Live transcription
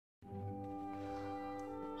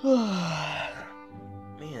Man,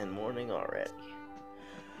 morning already.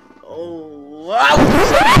 Oh, wow.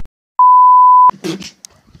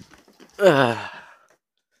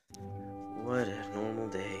 What a normal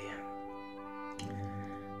day.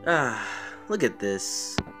 Look at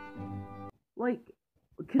this. Like,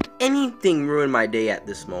 could anything ruin my day at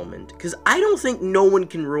this moment? Because I don't think no one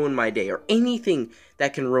can ruin my day, or anything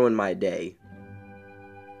that can ruin my day.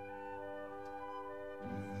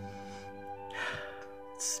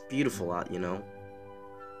 It's beautiful out, you know?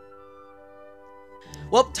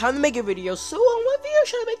 Well, time to make a video. So, what video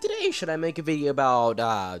should I make today? Should I make a video about,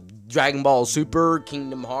 Dragon Ball Super,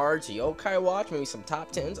 Kingdom Hearts, Yokai Watch, maybe some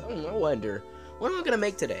top 10s? I don't know, I wonder. What am I gonna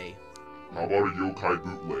make today? How about a Yokai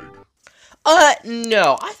bootleg?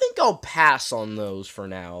 No. I think I'll pass on those for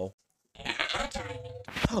now.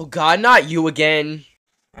 Oh god, not you again.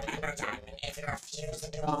 Remember, Diamond, if you refuse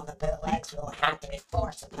to do all the bootlegs, we'll have to be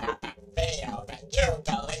forced to put out that video that you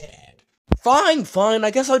deleted. Fine, I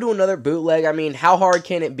guess I'll do another bootleg. I mean, how hard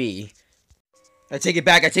can it be? I take it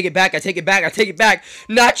back. Not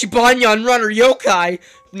Jibanyan Runner Yokai!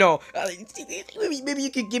 No, maybe you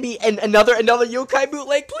could give me another Yokai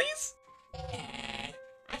bootleg, please? Yeah,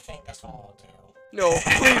 I think this one will do. No,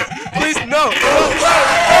 please, no!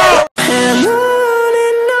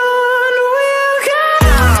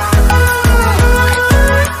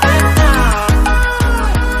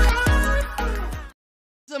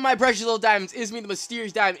 So my precious little diamonds, is me, the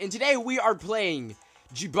mysterious diamond, and today we are playing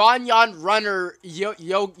Jibanyan Runner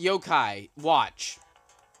Yokai Watch.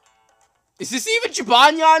 Is this even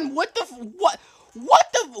Jibanyan? What?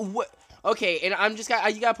 Okay, and you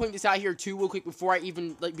gotta point this out here too, real quick, before I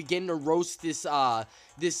even like begin to roast this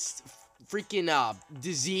this freaking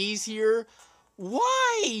disease here.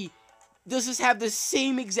 Why does this have the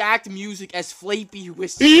same exact music as Flappy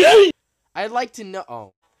Whisper? I'd like to know.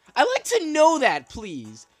 Oh. I'd like to know that,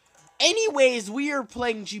 please. Anyways, we are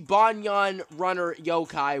playing Jibanyan Runner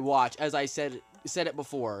Yokai Watch, as I said it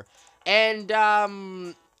before. And,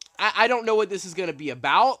 I don't know what this is gonna be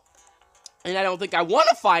about. And I don't think I want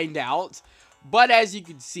to find out. But as you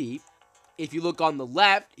can see, if you look on the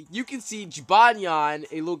left, you can see Jibanyan.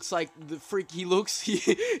 It looks like the freak, he looks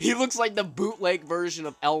like the bootleg version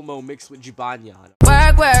of Elmo mixed with Jibanyan.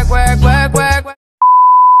 Work.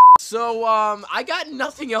 So, I got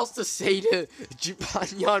nothing else to say to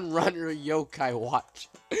Jibanyan Runner Yokai Watch,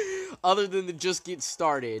 other than to just get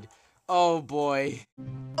started. Oh boy.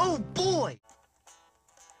 Oh boy!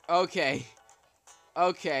 Okay.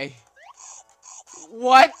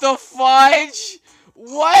 What the fudge?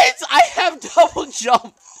 What? I have double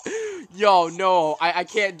jump! Yo, no, I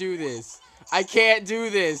can't do this. I can't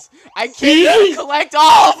even collect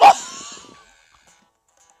all of them!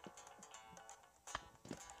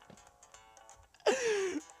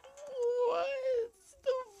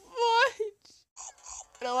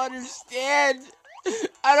 I don't understand.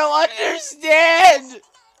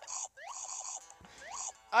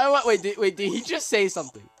 Wait, did he just say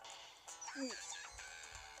something?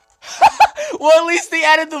 Well, at least they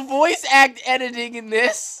added the voice editing in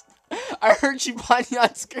this. I heard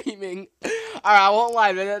Jibanyan screaming. Alright, I won't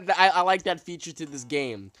lie, I like that feature to this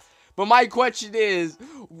game. But my question is,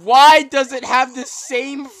 why does it have the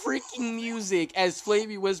same freaking music as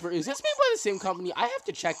Flappy Whisper? Is this made by the same company? I have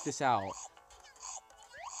to check this out.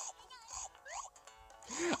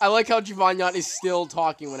 I like how Jibanyan is still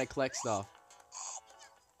talking when I collect stuff.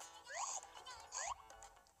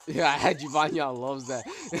 Yeah, Jibanyan loves that.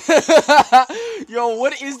 Yo,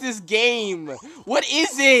 what is this game? What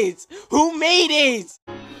is it? Who made it?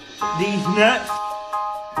 These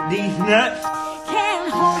nuts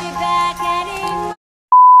Can't hold it back anymore.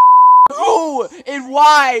 Who and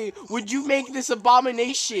why would you make this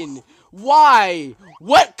abomination? Why?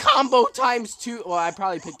 What combo times 2? Well, I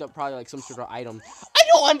probably picked up like some sort of item. I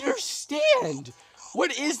don't understand.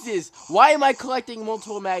 What is this? Why am I collecting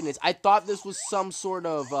multiple magnets? I thought this was some sort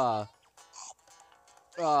of son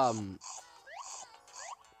of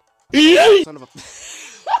a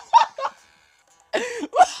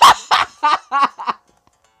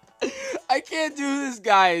I can't do this,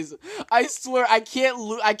 guys. I swear I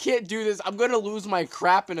can't do this. I'm gonna lose my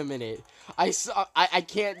crap in a minute. I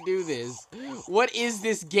can't do this. What is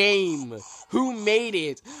this game? Who made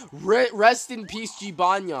it? Rest in peace,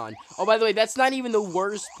 Jibanyan. Oh, by the way, that's not even the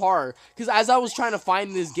worst part. Because as I was trying to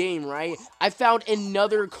find this game, right, I found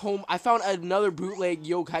another bootleg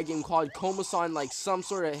yokai game called Komasan, like some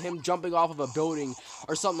sort of him jumping off of a building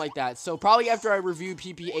or something like that. So probably after I review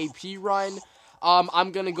PPAP Run,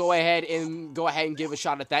 I'm gonna go ahead and give a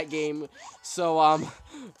shot at that game. So,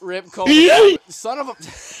 Rip Komasan. Son of a...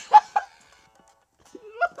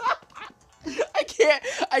 I can't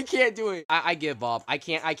I can't do it. I give up. I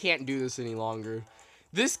can't do this any longer.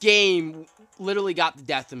 This game literally got the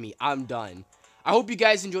death of me. I'm done. I hope you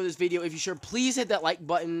guys enjoyed this video. If you sure, please hit that like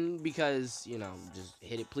button because, you know, just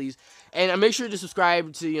hit it, please. And make sure to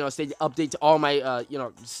subscribe to, you know, stay update to all my, you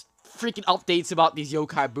know, freaking updates about these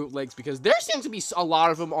yokai bootlegs because there seems to be a lot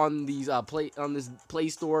of them on these this Play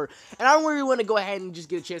Store, and I don't really want to go ahead and just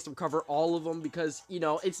get a chance to cover all of them because, you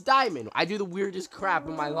know, it's Diamond. I do the weirdest crap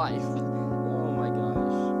in my life. Oh my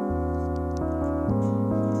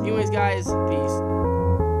gosh. Anyways, guys, peace.